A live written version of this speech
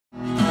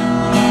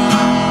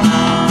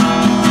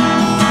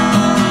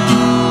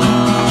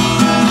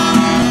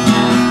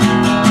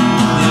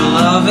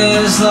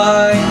is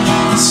like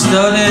a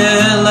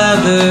studded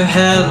leather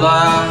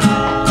headlock.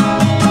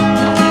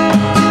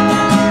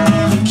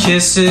 Your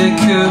kiss, it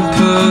could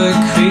put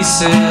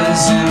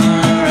creases in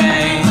the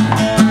rain.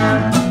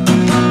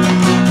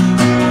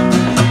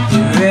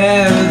 You're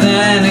rarer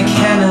than a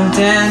can of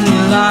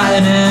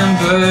dandelion and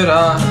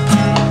burdock.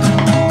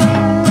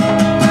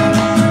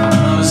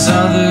 Those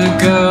other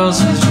girls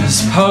are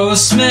just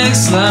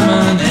post-mixed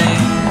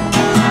lemonade.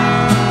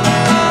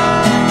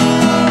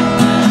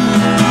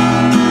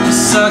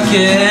 Suck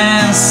it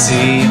and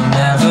see, you'll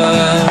never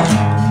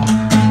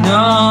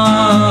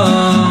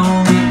know.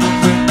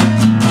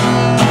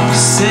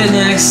 Sit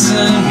next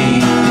to me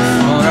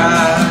before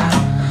I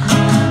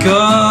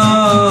go.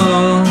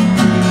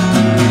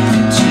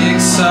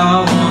 Jigsaw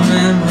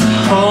woman with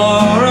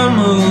horror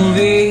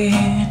movie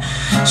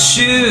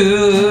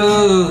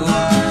shoes.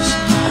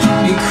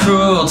 Be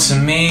cruel to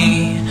me,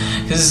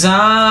 'cause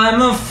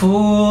I'm a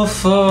fool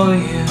for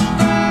you.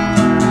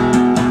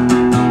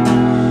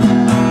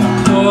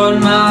 Poured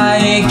my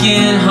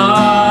aching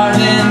heart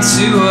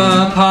into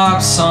a pop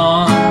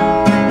song.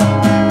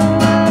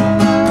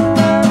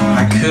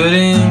 I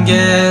couldn't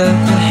get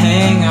the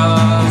hang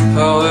of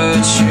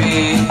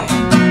poetry.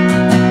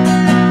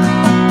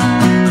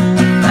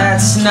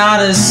 That's not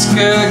a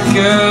skirt,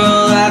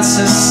 girl, that's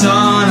a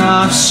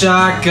sawn-off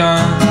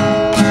shotgun.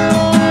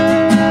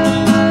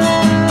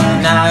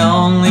 And I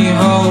only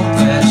hope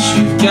that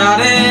you got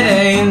it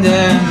aimed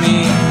at me.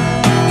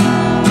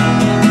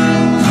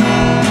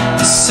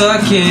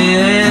 Suck it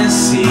and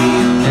see,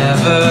 you'll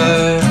never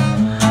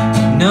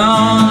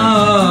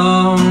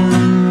know.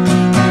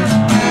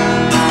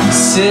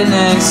 Sit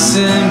next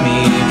to me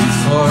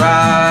before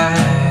I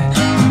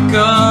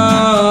go.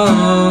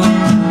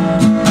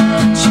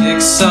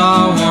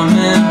 Jigsaw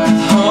woman with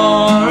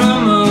horror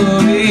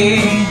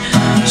movie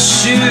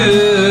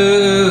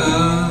shoes.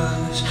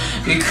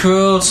 Be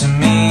cruel to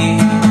me,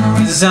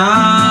 'cause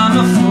I'm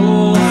a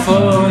fool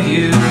for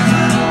you.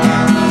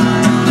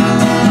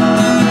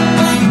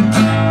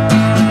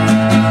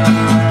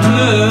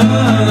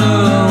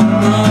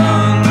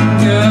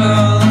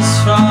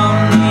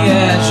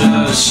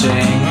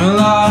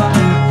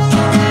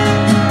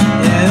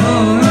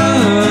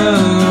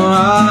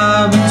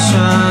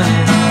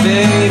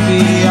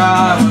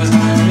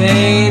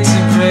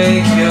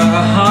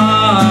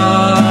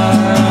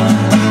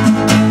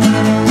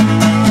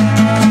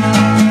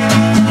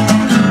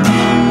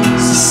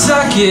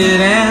 Suck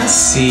it and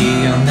see,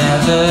 you'll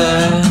never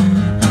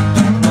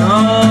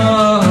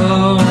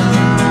know.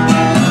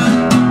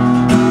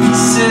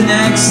 Sit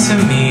next to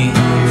me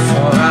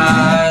before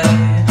I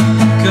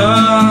go.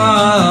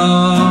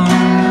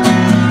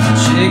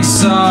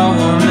 Jigsaw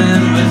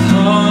woman with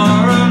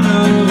horror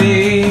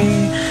movie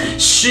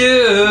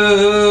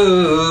shoes.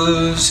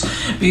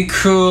 Be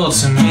cruel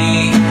to me,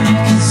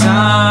 'cause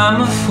I'm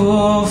a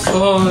fool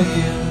for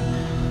you.